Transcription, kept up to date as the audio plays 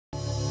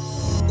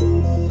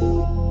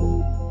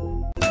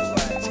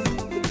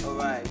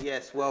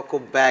Yes,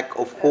 welcome back.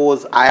 Of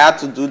course, I had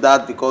to do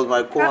that because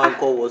my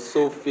co-anchor was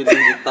so feeling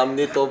the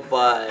Terminator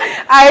vibe.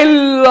 I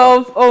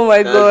love, oh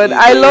my God,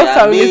 I love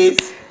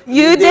Terminator.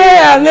 You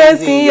dare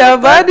amaze me, your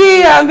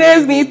body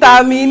amaze me,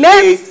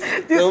 Terminate.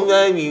 Don't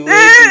let me wait.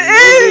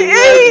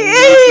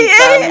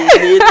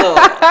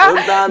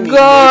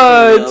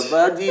 God. Your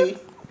body.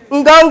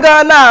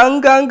 Nganga na,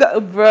 nganga,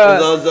 bro.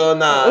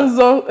 Zozona.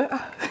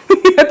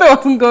 I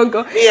thought it was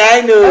Nganga. Yeah,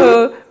 I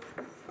know.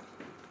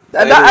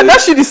 That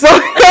should be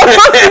song.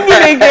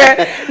 Singing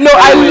again. No,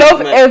 I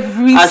love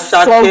every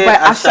song by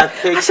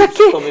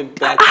Ashake. Coming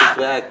back to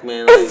back,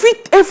 man.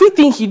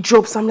 Everything he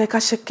drops, I'm like,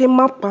 Ashake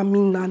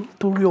mapamina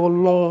tori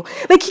long.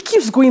 Like he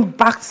keeps going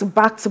back to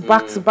back to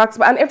back to back to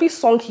back, and every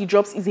song he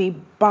drops is a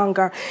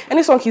banger.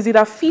 Any song he's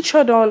either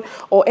featured on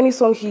or any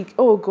song he,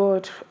 oh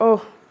God,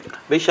 oh.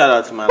 Big shout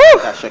out to my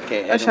Ashake.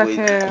 Anyway,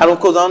 and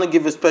of course, I want to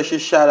give a special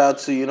shout out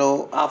to, you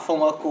know, our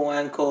former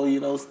co-anchor, you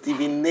know,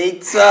 Stevie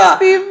Nater,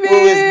 who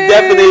is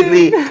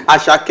definitely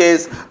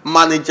Ashake's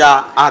manager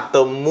at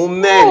the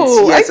moment.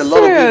 Oh, yes, a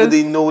lot of people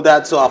didn't know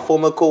that. So our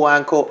former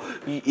co-anchor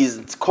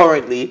is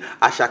currently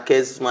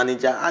Ashake's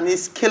manager and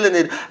he's killing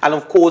it. And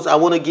of course, I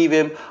want to give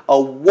him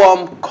a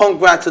warm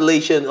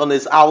congratulations on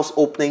his house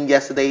opening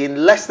yesterday.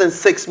 In less than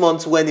 6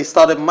 months when he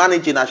started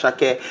managing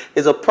Ashake,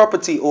 he's a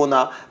property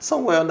owner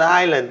somewhere on the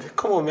island.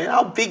 Come on, man.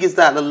 How big is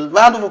that? A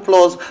round of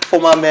applause for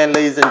my man,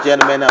 ladies and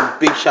gentlemen. And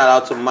big shout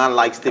out to a man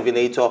like Stevie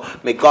Nater.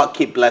 May God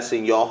keep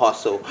blessing your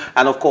hustle.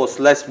 And of course,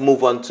 let's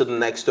move on to the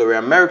next story.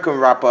 American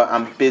rapper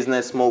and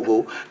business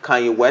mogul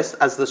Kanye West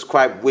has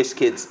described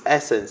Wizkid's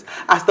Essence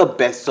as the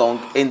best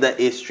song in the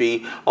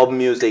history of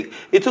music.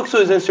 He took to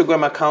his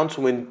Instagram account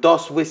to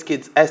endorse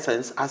Wizkid's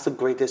Essence as the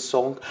greatest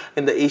song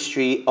in the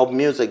history of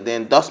music. The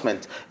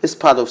endorsement is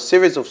part of a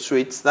series of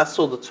tweets that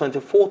saw the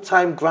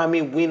 24-time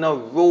Grammy winner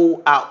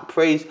roll out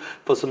praise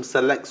for some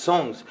select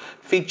songs.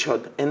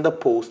 Featured in the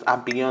post are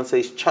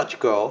Beyonce's Church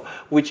Girl,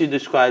 which he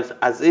describes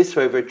as his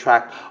favorite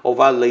track of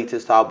our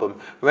latest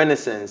album,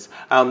 Renaissance.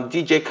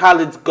 DJ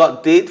Khaled's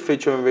Got Did,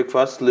 featuring Rick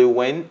Ross, Lil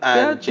Wayne,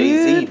 and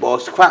Jay-Z. But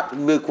scrap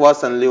Rick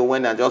Ross and Lil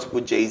Wayne and just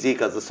put Jay-Z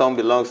because the song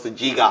belongs to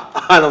Giga.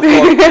 And of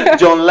course,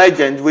 John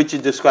Legend, which he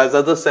describes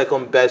as the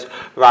second best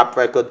rap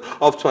record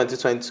of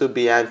 2022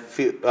 behind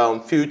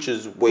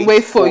Future's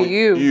Wait For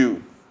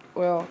You.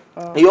 Well,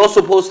 he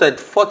also posted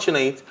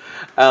Fortunate,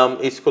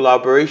 his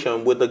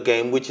collaboration with The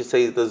Game, which he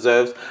says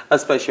deserves a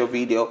special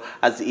video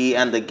as he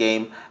and The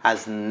Game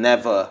has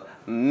never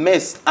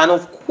missed. And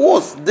of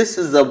course, this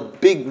is a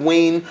big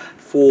win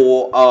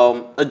for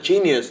a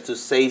genius to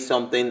say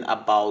something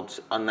about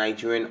a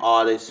Nigerian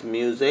artist's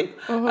music.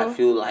 I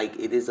feel like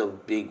it is a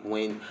big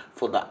win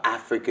for the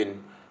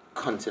African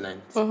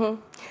continent.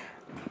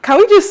 Can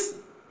we just,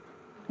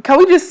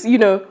 you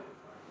know,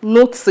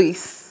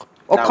 notice?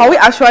 Or can we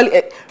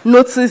actually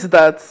notice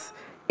that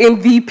in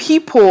the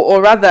people,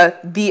 or rather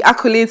the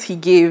accolades he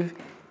gave,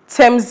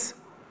 Tems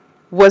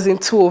was in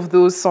 2 of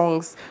those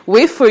songs,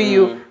 Wait For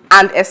You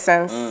and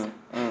Essence.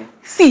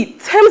 See,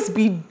 Tems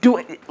be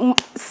doing,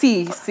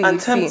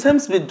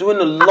 Tems be doing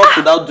a lot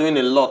without doing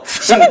a lot.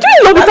 She be doing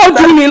a lot without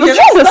doing a lot. Do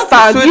you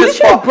understand? You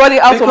literally brought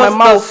it out of my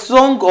mouth. The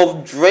song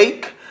of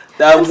Drake,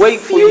 that Wait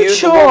For You,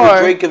 the one with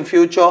Drake and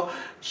Future,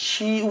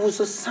 she was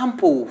a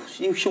sample.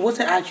 She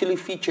wasn't actually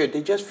featured.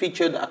 They just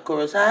featured a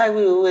chorus. I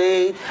will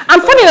wait. And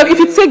funny enough, if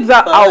you take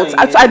that out,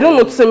 I don't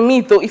know, to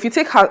me though, if you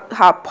take her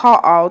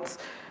part out,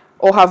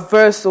 or her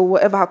verse, or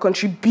whatever, her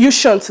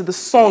contribution to the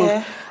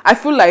song, I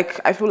feel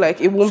like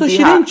it won't be. So she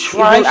didn't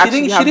try.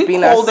 She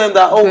didn't call them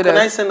that. Oh, can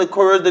I sing the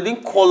chorus? They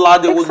didn't call her.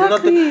 There was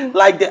nothing.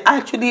 Like they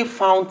actually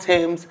found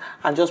Tems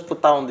and just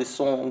put her on the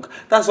song.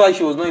 That's why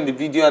she was not in the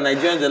video. And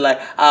Nigerians are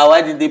like,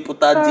 why did they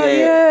put her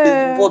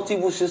there? But it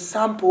was a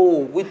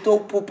sample. We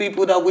told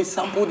people that we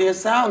sample their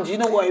sound. You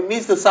know what it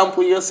means to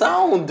sample your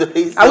sound.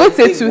 I would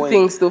say 2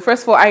 things though.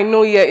 First of all, I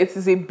know it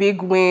is a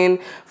big win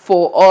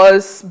for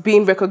us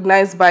being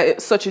recognized by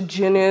such a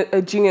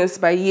genius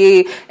by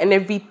Ye and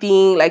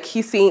everything. Like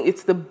he's saying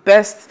it's the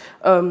best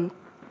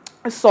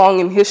song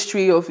in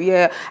history of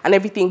and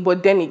everything.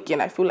 But then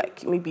again, I feel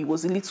like maybe it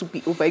was a little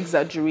bit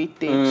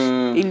over-exaggerated.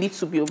 A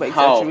little bit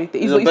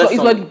over-exaggerated. It's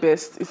not the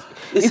best.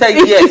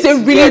 It's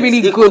a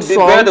really good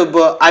song. Better,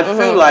 but I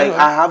feel like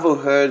I haven't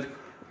heard.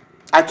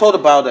 I thought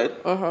about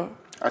it. I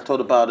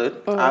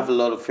have a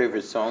lot of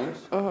favorite songs.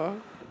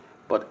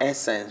 But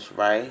Essence,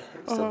 right?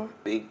 It's a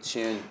big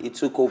tune. It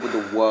took over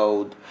the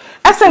world.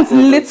 Essence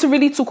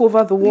literally took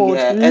over the world.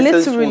 Yeah,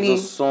 Essence was a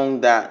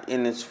song that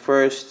in its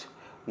first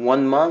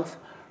 1 month,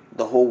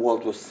 the whole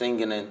world was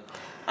singing it.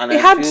 And it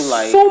had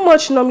so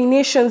much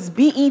nominations,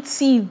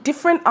 BET,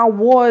 different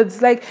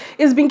awards. Like,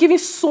 it's been giving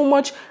so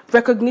much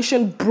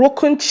recognition,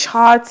 broken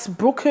charts,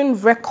 broken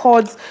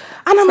records.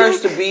 And I'm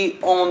first to be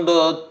on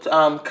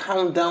the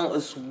countdown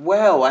as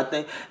well. I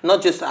think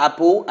not just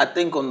Apple. I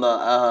think on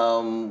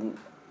the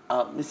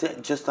is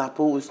it Just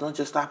Apple? It's not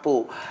Just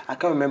Apple. I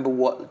can't remember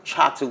what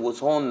chart it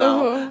was on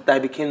now. That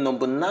it became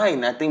number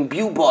 9. I think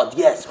Billboard.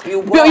 Yes,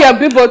 Billboard. Yeah,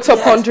 Billboard Top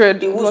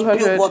 100. It was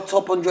 100. Billboard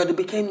Top 100. It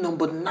became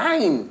number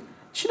 9.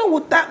 Do you know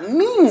what that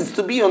means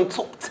to be on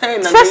top 10?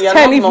 And First you're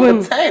 10 not even.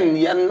 number 10.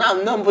 You're now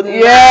number 9.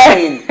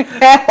 Yeah.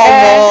 Come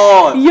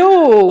on.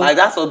 Yo. Like,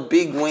 that's a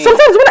big win.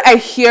 Sometimes when I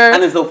hear...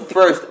 And it's the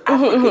first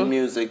African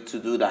music to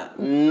do that.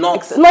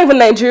 Not even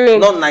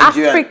Nigerian. Not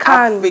Nigerian.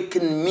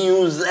 African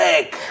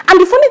music. And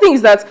the funny thing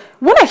is that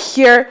when I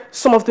hear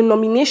some of the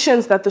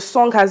nominations that the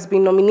song has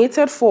been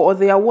nominated for or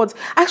the awards,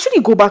 I actually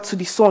go back to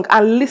the song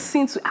and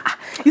listen to...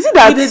 is it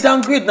that... They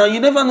downgrade now. You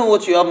never know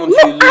what you have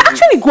until you lose. I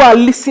actually go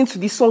and listen to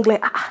the song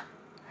like...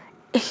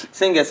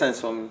 Sing a sense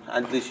for me.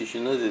 At least you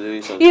should know the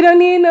lyrics of it. You don't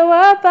need no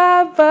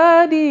other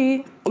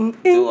body.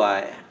 Do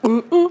I?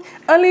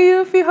 Only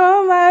you feel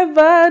hold my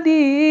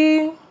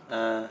body.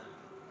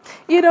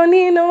 You don't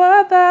need no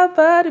other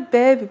body,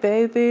 baby,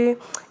 baby.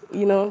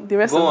 You know, the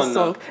rest of the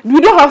song. Now.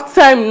 We don't have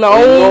time now.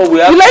 No, we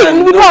have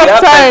time. We don't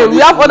have time. We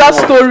have other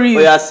stories.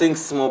 We are sing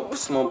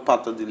small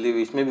part of the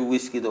lyrics. Maybe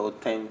Whiskey or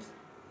Thames.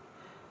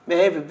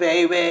 Baby,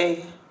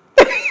 baby.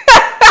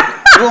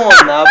 Go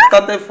on now, I've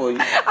started for you.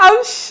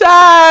 I'm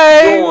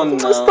shy. Go on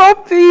now.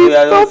 Stop it.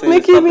 Stop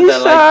making me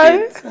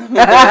shy.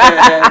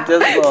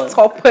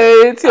 Stop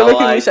it. You're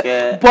making me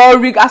shy.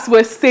 Boring, as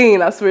we're saying.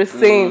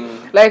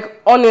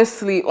 Like,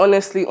 honestly.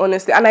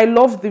 And I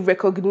love the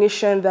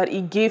recognition that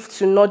it gave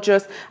to not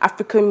just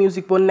African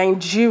music, but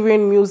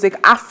Nigerian music,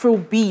 Afro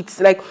beats.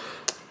 Like,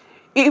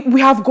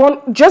 we have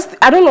gone just,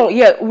 I don't know,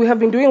 yeah, we have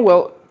been doing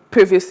well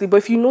previously, but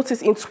if you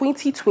notice in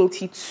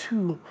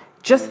 2022,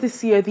 just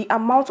this year, the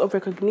amount of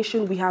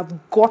recognition we have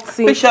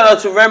gotten. Big shout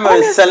out to Rema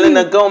and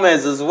Selena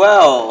Gomez as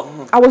well.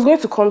 I was going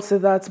to come to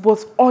that,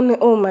 but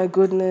oh my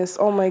goodness.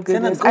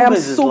 I am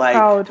so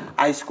proud.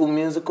 High School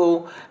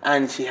Musical,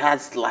 and she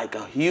has like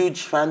a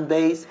huge fan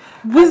base.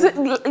 Was it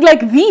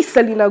like the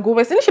Selena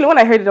Gomez? Initially, when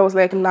I heard it, I was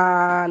like,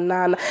 nah.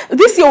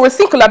 This year, we're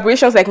seeing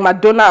collaborations like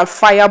Madonna and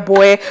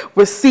Fireboy.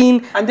 We're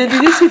seeing. And then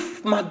did you see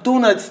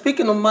Madonna?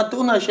 Speaking of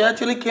Madonna, she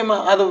actually came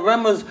out of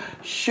Rema's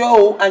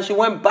show, and she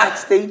went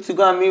backstage to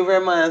go and meet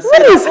Rema and said,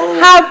 what is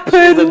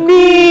happening? She's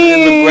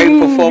a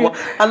great performer.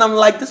 And I'm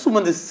like, this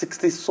woman is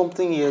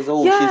 60-something years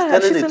old. Yeah,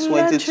 she's telling a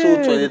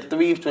 22,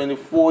 23,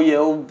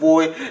 24-year-old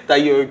boy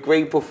that you're a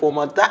great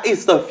performer. That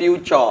is the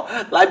future.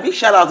 Like, big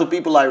shout out to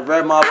people like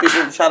Rema.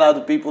 Shout out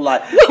to people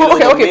like...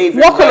 Okay.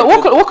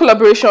 What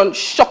collaboration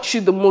shocked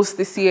you the most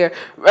this year?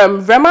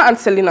 Rema and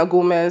Selena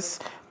Gomez.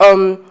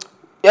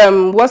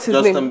 What's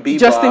his name?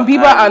 Justin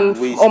Bieber and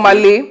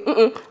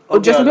Omale.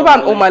 Justin Bieber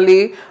and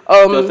Omale.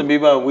 Justin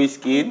Bieber and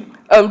Whiskey.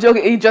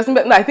 Justin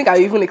Bieber. No, I think I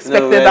even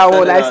expected that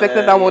one. I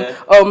expected that one.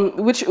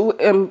 Which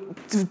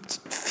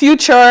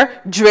Future,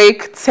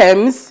 Drake,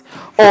 Thames,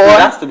 or it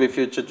has to be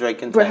Future,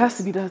 Drake, and Thames. But it has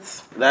to be that.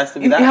 It has to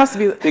be that. It has to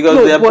be that.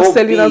 Because they're both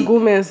Selena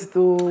Gomez,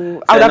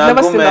 though. I would have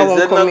never seen that one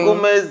coming. Selena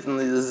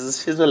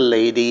Gomez, she's a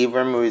lady.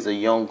 Rema is a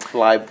young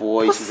fly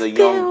boy. She's a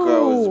young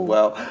girl as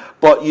well.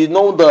 But you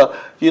know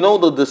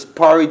the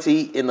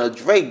disparity in a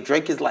Drake.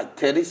 Drake is like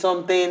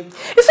 30-something.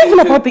 It's not even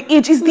about the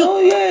age. It's the. No,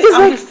 yeah.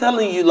 I'm just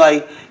telling you,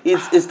 like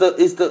it's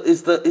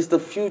the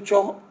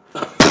future.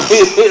 Right?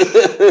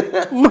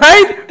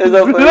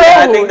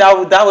 I think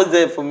that was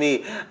it for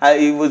me.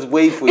 It was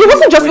way for you. It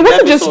wasn't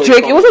just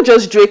Drake. It wasn't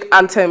just Drake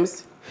and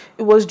Thames.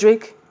 It was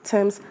Drake,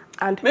 Thames,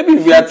 and maybe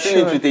if we had seen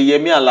it with the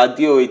Yemi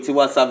Alade or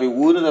Tiwa Savage, we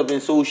wouldn't have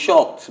been so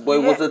shocked. But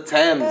it was a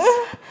Thames.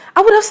 I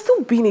would have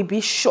still been a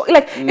bit shocked.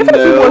 Like, even if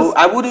it was...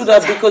 I wouldn't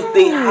have, because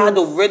they had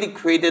already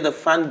created a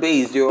fan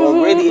base. They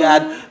already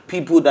had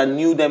people that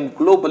knew them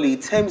globally.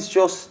 Thames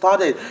just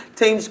started.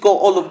 Thames got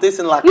all of this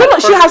in like she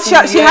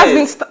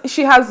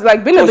has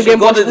been in the game. She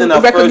got it in her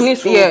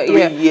first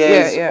 2-3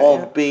 years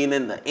of being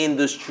in the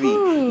industry.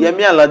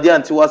 Yemi Alade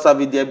and Tiwa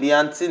Savage, they'll be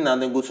anting and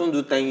then go soon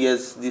do 10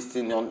 years this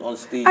thing on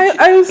stage.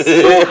 I am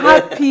so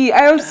happy.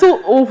 I am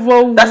so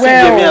overwhelmed. That's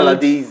Yemi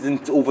Alade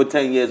isn't over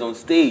 10 years on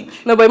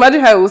stage. No, but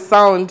imagine how it will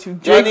sound.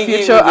 Drake,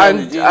 Future,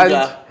 and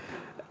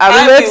I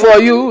will wait for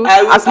you.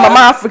 As Mama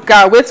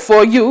Africa, wait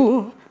for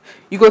you.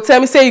 You go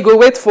tell me, say you go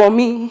wait for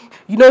me.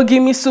 You don't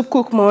give me soup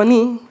cook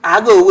money.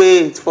 I go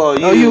wait for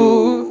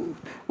you.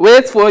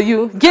 Wait for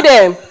you. Get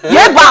them.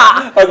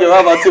 Yeba. Okay,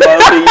 how about you?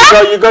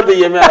 You got the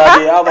Yemi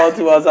Alade. How about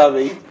you,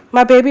 Wasabi?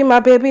 My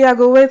baby, I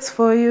go wait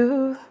for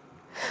you.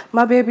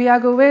 My baby, I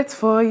go wait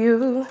for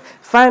you.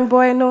 Fine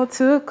boy, no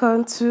to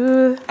come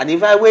to. And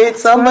if I wait,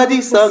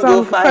 somebody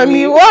go find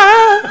me.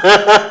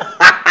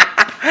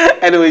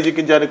 Anyways, you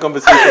can join the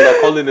conversation by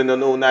calling in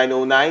on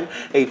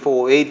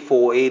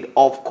 0909-848-48,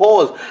 of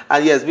course.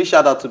 And yes, big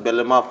shout out to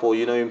Belema for,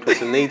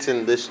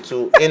 impersonating these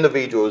two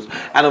individuals.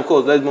 And of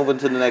course, let's move on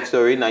to the next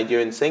story.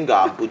 Nigerian singer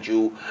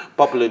Buju,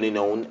 popularly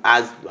known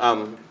as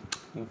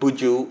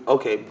Buju,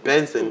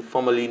 Benson,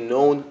 formerly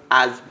known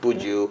as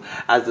Buju,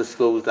 has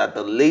disclosed that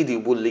the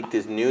lady who leaked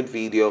his nude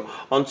video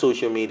on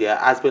social media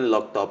has been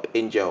locked up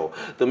in jail.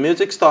 The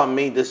music star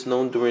made this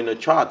known during a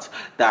chat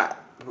that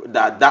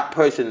that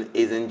person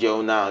is in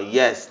jail now.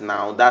 Yes,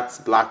 now that's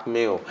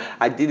blackmail.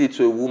 I did it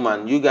to a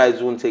woman. You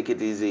guys won't take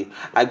it easy.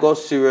 I got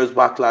serious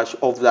backlash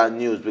of that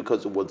news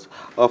because it was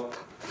a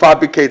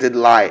fabricated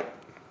lie.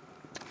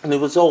 And it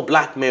was all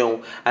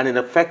blackmail, and it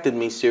affected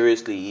me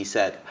seriously, he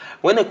said.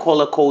 When a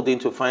caller called in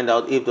to find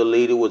out if the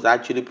lady was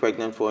actually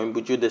pregnant for him,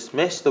 Buju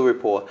dismissed the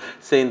report,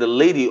 saying the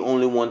lady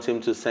only wants him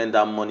to send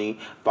that money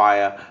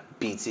via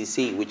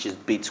BTC, which is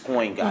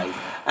Bitcoin, guys.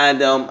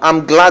 And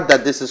I'm glad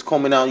that this is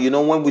coming out. You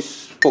know, when we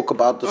spoke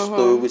about the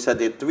story, we said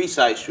there are 3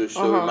 sides to the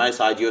story, my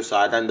side, your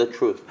side, and the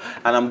truth.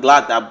 And I'm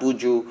glad that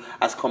Buju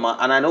has come out.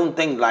 And I don't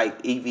think, like,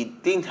 if he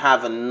didn't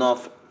have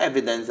enough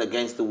evidence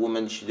against the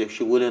woman,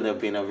 she wouldn't have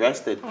been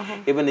arrested.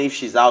 Even if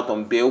she's out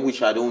on bail,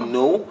 which I don't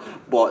know,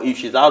 but if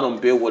she's out on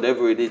bail,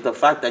 whatever it is, the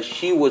fact that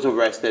she was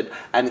arrested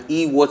and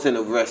he wasn't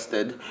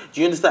arrested,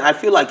 do you understand? I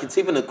feel like it's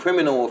even a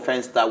criminal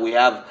offense that we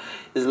have.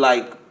 Is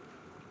like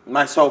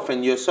myself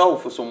and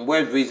yourself, for some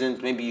weird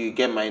reasons, maybe you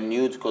get my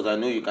nudes because I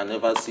know you can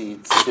never see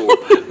it, so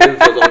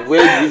for some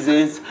weird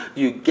reasons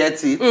you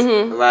get it,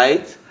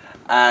 right?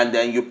 And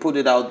then you put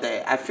it out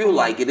there. I feel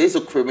like it is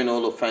a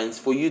criminal offense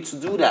for you to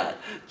do that.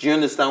 Do you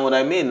understand what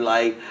I mean?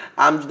 Like,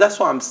 that's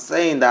why I'm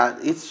saying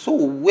that it's so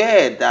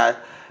weird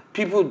that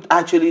people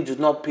actually do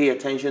not pay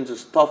attention to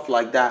stuff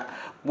like that,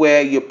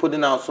 where you're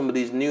putting out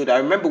somebody's nude. I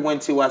remember when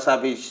Tiwa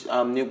Savage,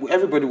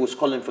 everybody was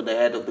calling for the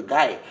head of the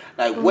guy.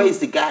 Like, where's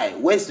the guy?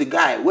 Where's the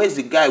guy? Where's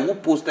the guy? Who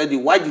posted it?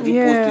 Why did he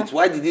post it?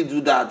 Why did he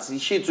do that?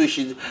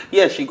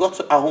 She got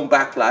her own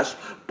backlash,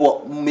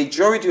 but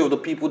majority of the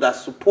people that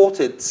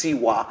supported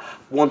Tiwa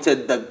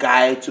wanted the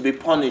guy to be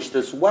punished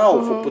as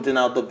well for putting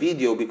out the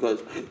video,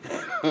 because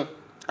I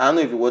don't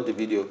know if you watched the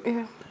video.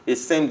 Yeah. It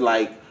seemed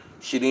like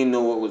she didn't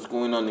know what was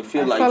going on. It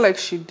felt like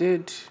she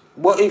did.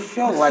 Well, it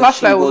felt like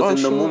she was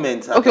in the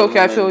moment. Okay,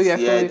 I feel you. Or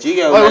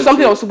it was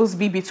something that was supposed to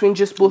be between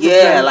just both of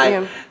them.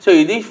 Like, so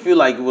you didn't feel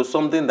like it was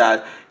something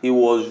that it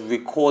was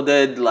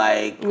recorded,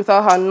 like,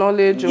 without her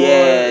knowledge? So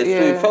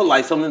it felt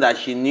like something that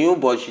she knew,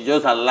 but she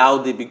just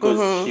allowed it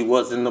because she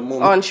was in the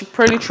moment. Oh, and she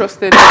probably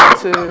trusted her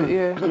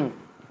to,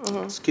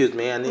 Excuse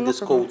me, I need this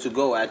cold to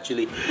go,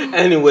 actually.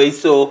 Anyway,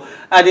 so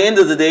at the end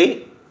of the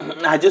day,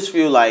 I just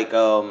feel like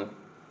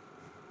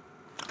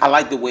I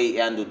like the way he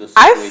handled the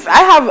situation.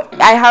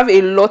 I have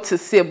a lot to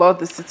say about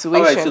the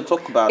situation. All right, so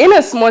talk about it. In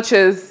as much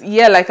as,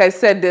 like I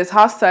said, there's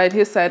her side,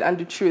 his side, and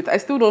the truth. I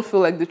still don't feel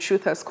like the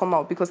truth has come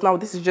out, because now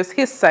this is just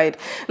his side.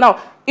 Now,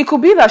 it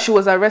could be that she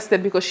was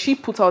arrested because she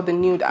put out the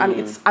nude, and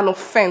it's an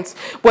offense.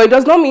 But it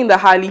does not mean that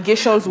her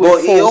allegations were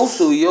false.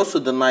 He also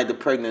denied the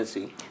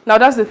pregnancy. Now,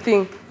 that's the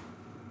thing.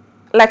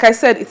 Like I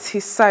said, it's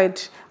his side.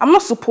 I'm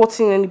not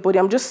supporting anybody.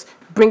 I'm just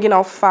bringing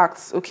out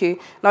facts, okay?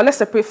 Now, let's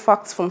separate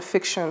facts from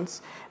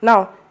fictions.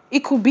 Now,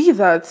 it could be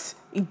that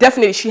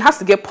definitely she has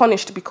to get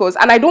punished, because,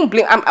 and I don't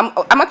blame,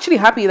 I'm actually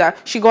happy that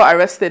she got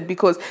arrested,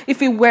 because if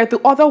it were the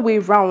other way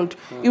around,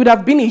 it would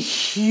have been a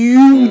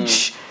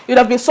huge, it would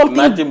have been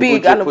something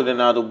big. And putting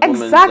out a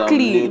woman's,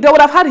 exactly, they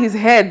would have had his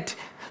head.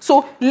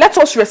 So let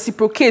us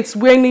reciprocate.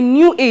 We're in a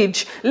new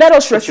age. Let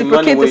us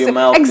reciprocate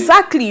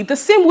exactly the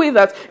same way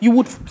that you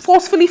would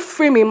forcefully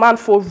frame a man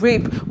for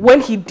rape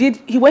when he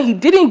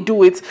didn't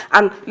do it.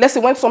 And let's say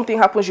when something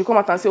happens, you come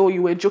out and say, "Oh,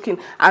 you were joking,"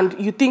 and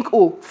you think,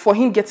 "Oh, for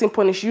him getting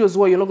punished, you as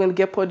well, you're not going to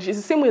get punished." It's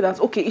the same way that,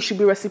 okay, it should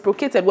be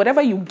reciprocated.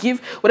 Whatever you give,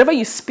 whatever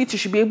you spit, you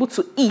should be able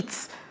to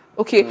eat.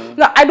 Okay,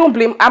 now I don't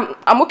blame.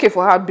 I'm okay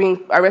for her being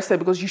arrested,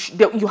 because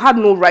you had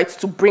no right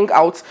to bring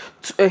out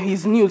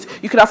his news.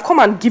 You could have come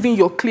and given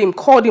your claim,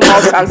 called him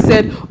out and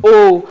said,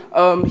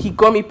 "Oh, he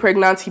got me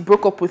pregnant. He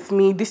broke up with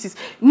me.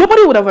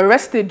 Nobody would have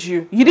arrested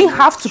you. You didn't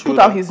have to put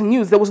out his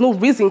news. There was no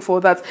reason for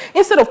that.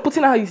 Instead of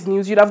putting out his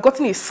news, you'd have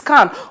gotten a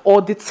scan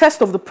or the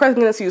test of the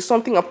pregnancy or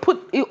something and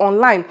put it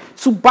online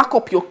to back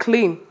up your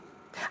claim."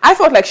 I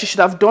felt like she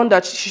should have done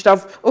that. She should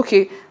have,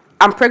 okay,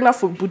 I'm pregnant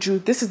for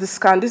Buju, this is the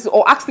scan,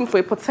 or asking for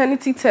a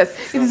paternity test.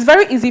 It is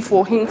very easy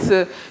for him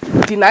to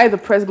deny the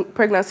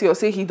pregnancy or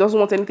say he doesn't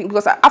want anything,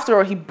 because after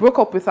all, he broke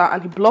up with her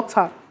and he blocked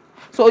her.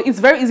 So it's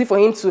very easy for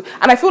him to,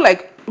 and I feel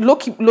like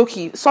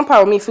low-key, some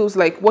part of me feels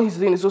like what he's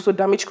doing is also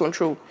damage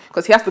control,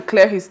 because he has to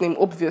clear his name,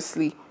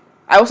 obviously.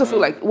 I also feel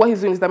like what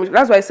he's doing is damage.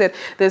 That's why I said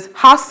there's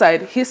her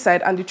side, his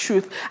side, and the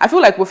truth. I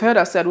feel like we've heard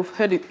her side, we've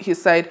heard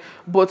his side,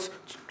 but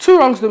 2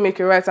 wrongs don't make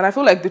a right, and I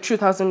feel like the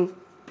truth hasn't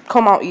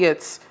come out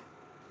yet.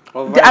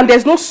 Right. And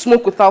there's no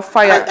smoke without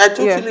fire. I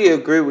totally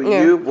agree with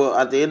you, but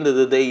at the end of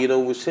the day, you know,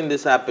 we've seen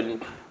this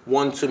happen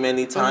one too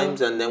many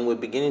times, and then we're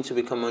beginning to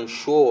become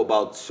unsure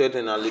about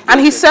certain allegations. And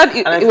he said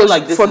it was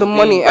like for the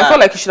money. I felt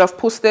like he should have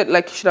posted,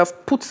 like he should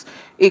have put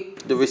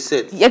the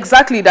receipt.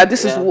 Exactly, that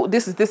this is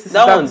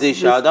that one day,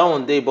 that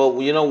one day. But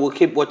you know, we'll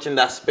keep watching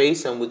that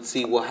space and we'll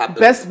see what happens.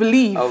 Best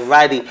believe.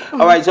 Alrighty,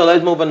 all right. So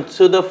let's move on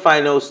to the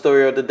final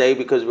story of the day,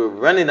 because we're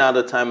running out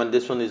of time, and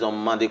this one is on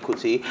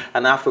Kuti,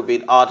 an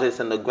Afrobeat artist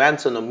and the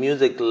grandson of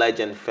music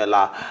legend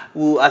Fela,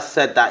 who has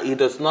said that he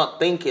does not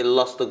think he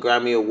lost the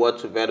Grammy Award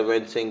to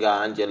veteran singer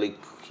Angelique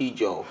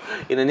Kijo.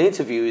 In an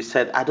interview, he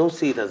said, I don't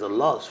see it as a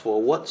loss. For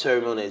award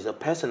ceremonies, a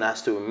person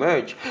has to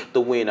emerge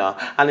the winner,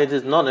 and it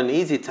is not an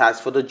easy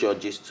task for the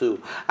judges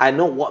too. I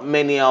know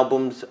many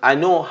albums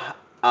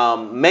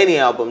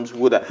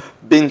would have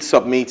been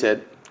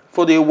submitted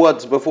for the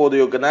awards before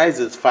the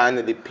organizers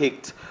finally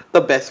picked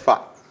the best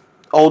 5.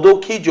 Although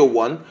Kijo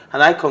won,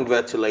 and I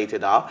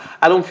congratulated her,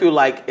 I don't feel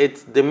like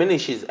it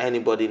diminishes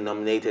anybody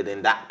nominated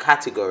in that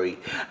category.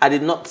 I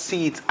did not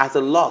see it as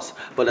a loss,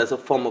 but as a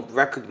form of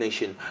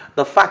recognition.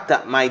 The fact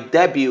that my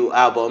debut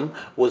album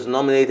was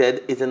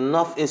nominated is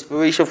enough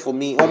inspiration for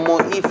me.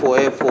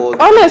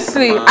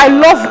 Honestly, I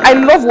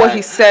love what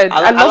he said.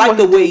 I like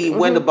the way he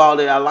went about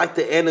it. I like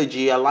the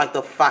energy. I like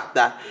the fact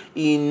that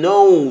he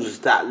knows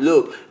that,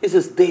 look, it's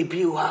his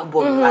debut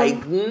album.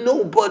 Like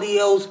nobody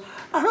else.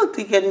 I don't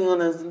think anyone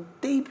has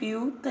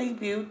debut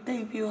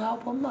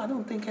album. I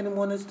don't think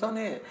anyone has done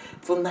it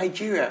from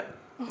Nigeria.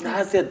 That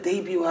has their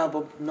debut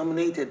album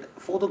nominated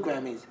for the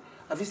Grammys.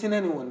 Have you seen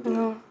anyone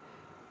do it?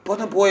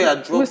 Burna Boy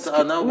had dropped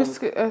an album.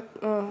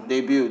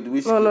 Debut. No,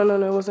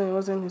 it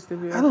wasn't his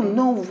debut. I don't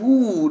know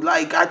who.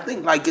 Like, I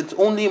think like it's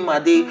only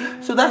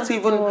Made. So that's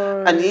even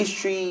an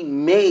history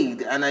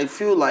made. And I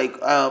feel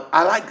like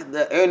I like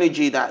the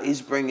energy that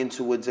he's bringing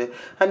towards it.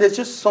 And there's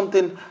just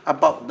something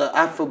about the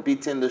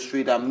Afrobeat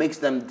industry that makes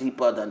them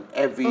deeper than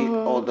every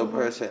other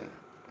person.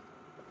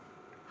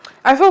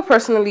 I feel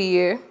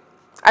personally,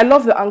 I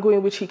love the angle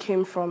in which he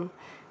came from,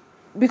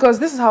 because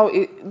this is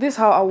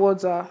how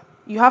awards are.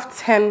 You have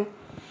 10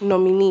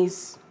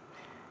 nominees.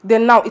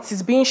 Then now it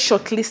is being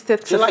shortlisted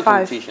to 5. Do you like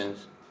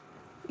competitions?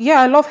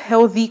 Yeah, I love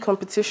healthy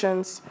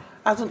competitions.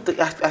 I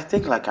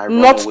think like I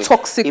not away.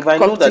 Toxic. If I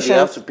know that they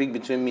have to pick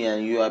between me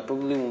and you, I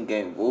probably won't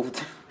get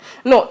involved.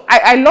 No,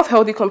 I love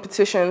healthy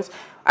competitions.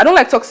 I don't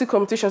like toxic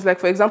competitions. Like,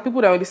 for example,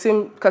 people that are in the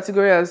same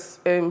category as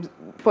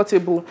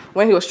Portable,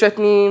 when he was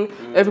threatening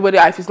everybody,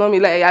 if it's not me,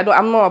 like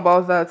I'm not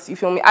about that. You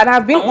feel me? And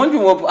I'm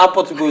wondering how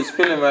Portable is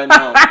feeling right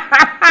now.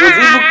 He was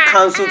even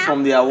cancelled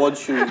from the award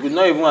show. He would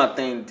not even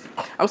attend.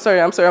 I'm sorry.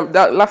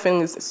 That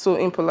laughing is so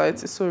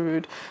impolite. It's so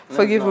rude. No,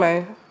 forgive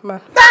my man.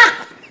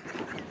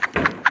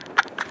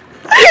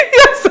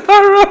 You're so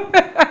rude.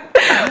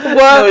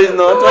 No, it's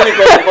not. When he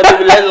got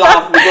Portable, let's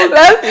laugh because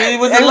it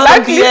was a lot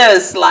of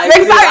BS. Like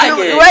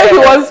exactly when he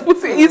was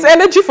putting his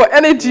energy for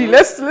energy.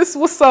 Let's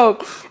what's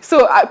up?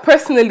 So I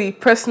personally,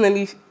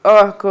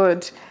 oh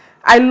God,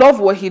 I love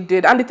what he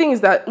did. And the thing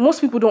is that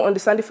most people don't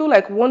understand. They feel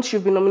like once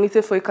you've been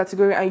nominated for a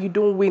category and you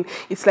don't win,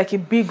 it's like a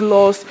big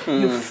loss.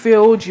 You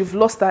failed. You've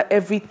lost at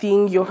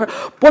everything. You're hurt.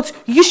 But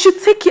you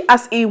should take it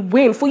as a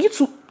win for you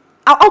to.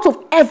 Out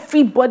of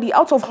everybody,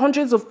 out of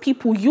hundreds of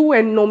people, you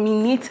were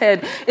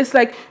nominated. It's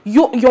like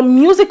your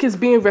music is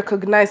being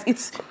recognized.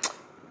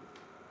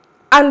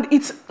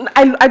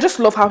 I just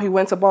love how he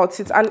went about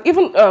it. And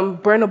even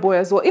Burna Boy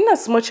as well. In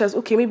as much as,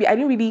 okay, maybe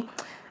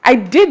I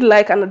did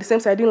like, and at the same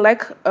time, I didn't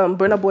like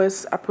Burna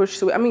Boy's approach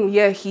to it. I mean,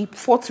 yeah, he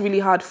fought really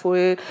hard for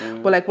it.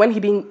 But like when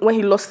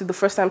he lost it the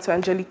first time to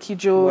Angelique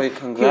Kidjo,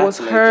 he was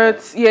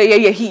hurt.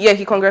 Yeah.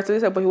 He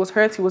congratulated, but he was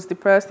hurt. He was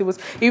depressed. He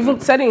even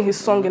said in his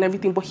song and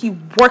everything. But he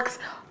worked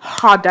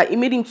harder. It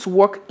made him to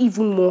work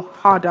even more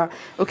harder.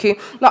 Okay.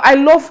 Now I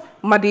love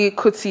Made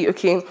Kuti.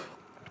 Okay.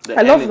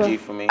 I love energy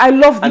for me. I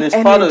love the energy. And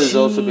his father has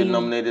also been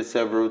nominated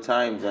several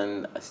times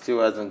and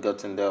still hasn't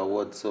gotten the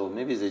award. So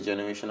maybe it's a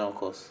generational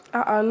curse.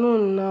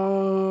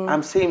 No.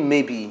 I'm saying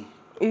maybe.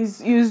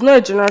 It's not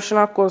a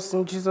generational curse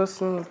in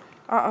Jesus' name.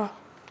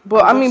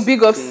 But I mean,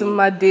 big ups to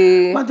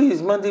Made.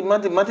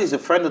 Made is a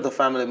friend of the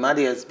family.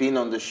 Made has been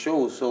on the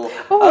show, so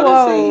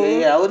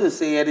I wouldn't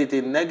say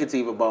anything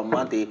negative about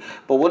Made.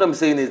 But what I'm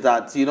saying is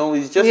that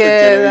it's just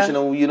a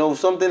generational,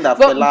 something that.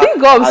 But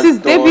big ups, his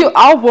debut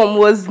album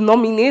was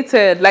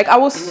nominated. Like I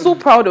was so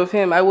proud of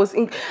him. And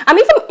even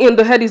in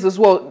the headies as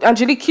well.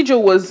 Angelique Kidjo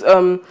was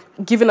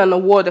given an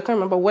award. I can't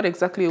remember what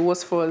exactly it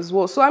was for as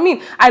well. So I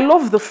mean, I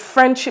love the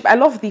friendship. I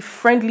love the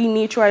friendly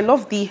nature. I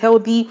love the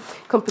healthy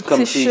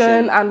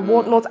competition and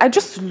whatnot. I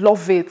just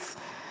love it.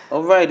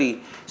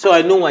 Alrighty. So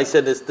I know I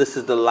said this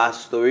is the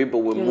last story, but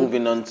we're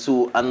moving on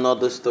to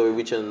another story,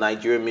 which is a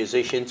Nigerian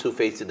musician,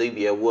 Tuface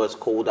today was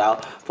called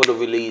out for the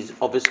release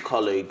of his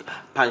colleague,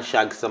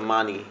 Panshag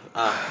Zamani.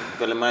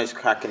 Velema is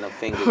cracking her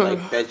fingers,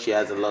 like bet she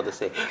has a lot to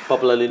say.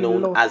 Popularly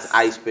known as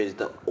Ice Prince,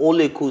 the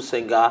Oleku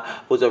singer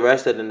was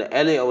arrested in the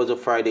early hours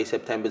of Friday,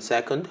 September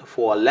 2nd,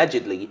 for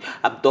allegedly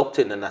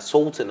abducting and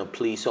assaulting a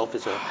police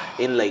officer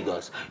in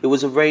Lagos. He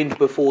was arraigned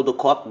before the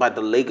court by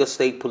the Lagos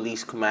State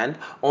Police Command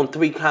on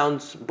 3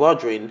 counts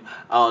bordering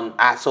on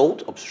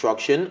assault,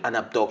 obstruction, and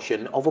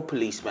abduction of a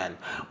policeman.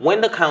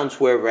 When the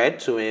counts were read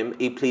to him,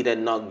 he pleaded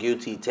not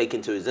guilty.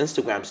 Taken to his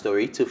Instagram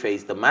story,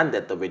 Tuface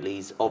demanded the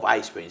release of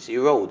Ice Prince. He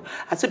wrote,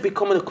 "Has it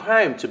become a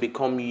crime to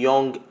become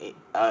young,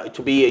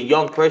 to be a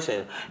young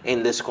person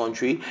in this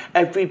country?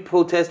 Every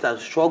protest and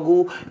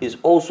struggle is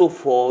also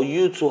for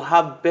you to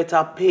have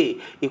better pay,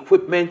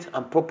 equipment,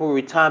 and proper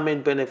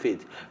retirement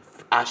benefit.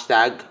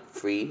 Hashtag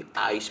free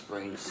Ice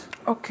Prince."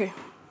 Okay,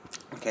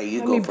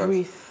 you go first.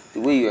 Breathe. The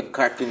way you're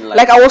cracking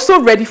like I was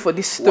so ready for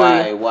this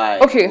story. Why?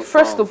 Okay,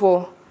 first of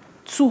all,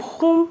 to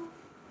whom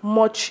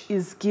much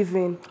is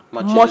given,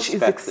 much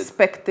is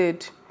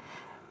expected.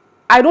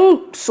 I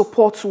don't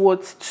support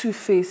what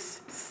Tuface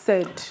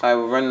said.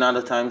 We're running out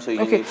of time, so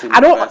you need to... I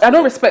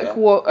don't respect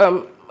what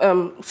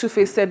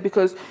Tuface said,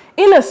 because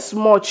in as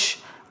much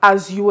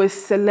as you're a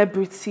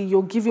celebrity,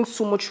 you're giving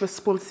so much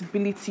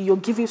responsibility, you're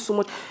giving so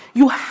much,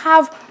 you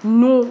have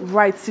no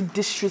right to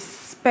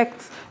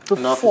disrespect the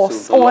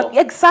force. Or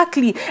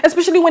exactly,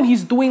 especially when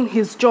he's doing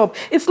his job.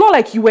 It's not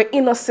like you were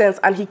innocent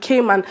and he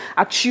came and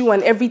at you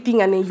and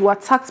everything, and then you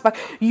attacked back.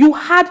 You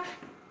had...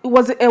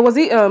 Was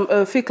it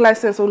a fake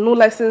license or no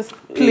license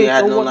plate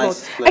or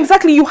whatnot?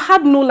 Exactly, you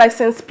had no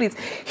license plate.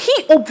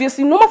 He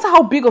obviously, no matter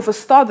how big of a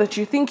star that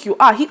you think you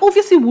are, he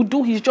obviously would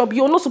do his job.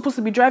 You're not supposed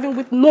to be driving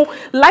with no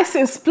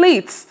license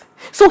plates.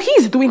 So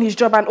he's doing his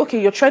job, and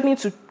okay, you're threatening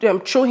to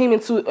throw him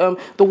into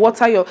the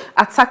water, you're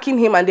attacking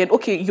him, and then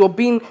okay, you're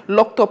being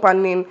locked up,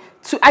 and then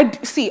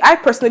I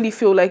personally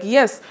feel like,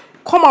 yes,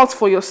 come out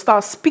for your star,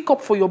 speak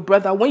up for your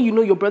brother when you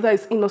know your brother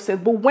is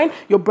innocent. But when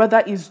your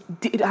brother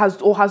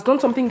has done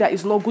something that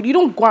is not good, you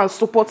don't go and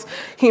support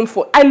him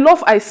for... I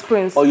love Ice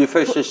Prince. Or you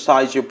first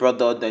criticize your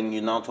brother, then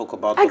you now talk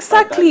about the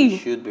fact that he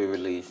should be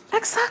released.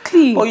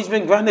 Exactly. But he's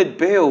been granted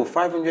bail,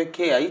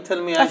 500K. Are you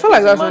telling me I feel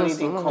like money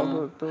didn't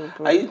come?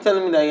 Are you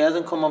telling me that he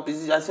hasn't come up?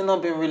 Has he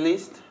not been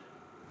released?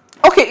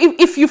 Okay,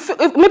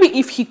 maybe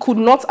if he could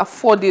not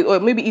afford it, or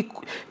maybe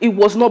it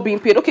was not being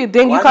paid, okay,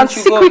 then you can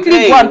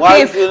secretly go and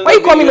pay. Why are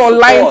you coming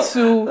online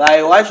to...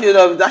 Like, why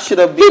should that should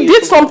have been... He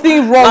did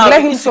something wrong,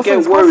 let him suffer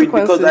the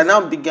consequences. Because I now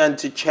began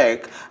to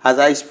check, has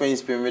Ice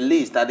Prince been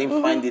released? I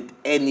didn't find it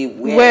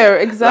anywhere. Where,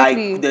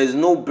 exactly? Like, there's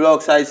no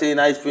blog site saying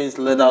Ice Prince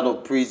let out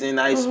of prison,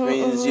 Ice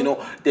Prince, you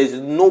know, there's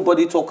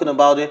nobody talking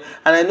about it.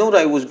 And I know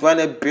that it was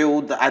granted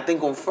bail, I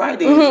think on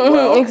Friday as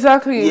well.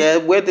 Exactly. Yeah,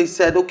 where they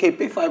said, okay,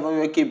 pay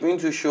 500K, bring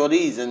to shorties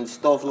and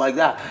stuff like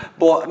that.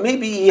 But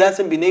maybe he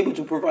hasn't been able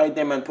to provide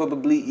them, and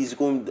probably he's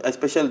going,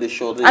 especially the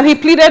shorties. And he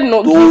pleaded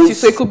not guilty,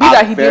 so it could be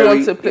that he didn't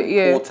want to play.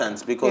 Yeah,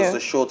 important because the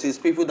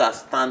shorties, people that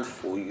stand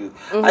for you.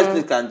 Ice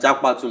Prince can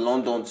jack back to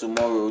London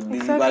tomorrow.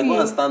 If I go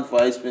and stand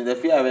for Ice Prince, they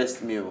feel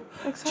arrest me.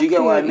 Do you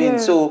get what I mean?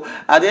 So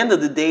at the end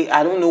of the day,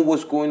 I don't know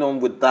what's going on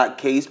with that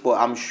case, but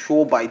I'm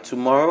sure by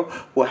tomorrow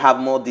we'll have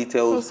more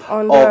details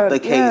of the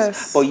case.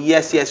 Yes. But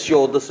yes,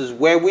 sure. This is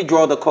where we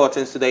draw the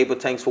curtains today.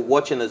 But thanks for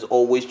watching. As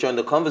always, join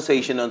the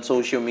conversation on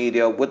social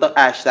media with the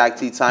hashtag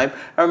TEATIME.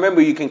 And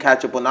remember, you can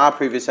catch up on our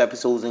previous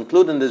episodes,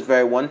 including this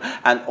very one,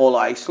 and all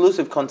our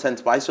exclusive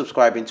content by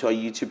subscribing to our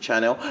YouTube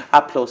channel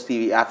at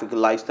PlusTvAfrica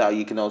Lifestyle.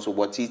 You can also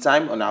watch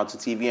TEATIME on Out to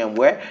TV and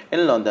where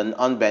in London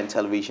on Ben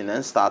Television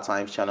and Star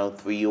Times channel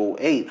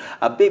 308.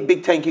 A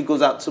big thank you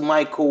goes out to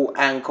Michael,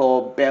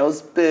 Anchor,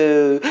 Bells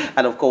Boo,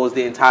 and of course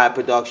the entire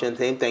production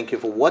team. Thank you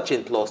for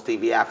watching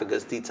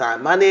PlusTvAfrica's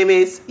TEATIME. My name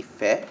is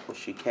Ife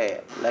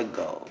Oshike. Let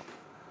go.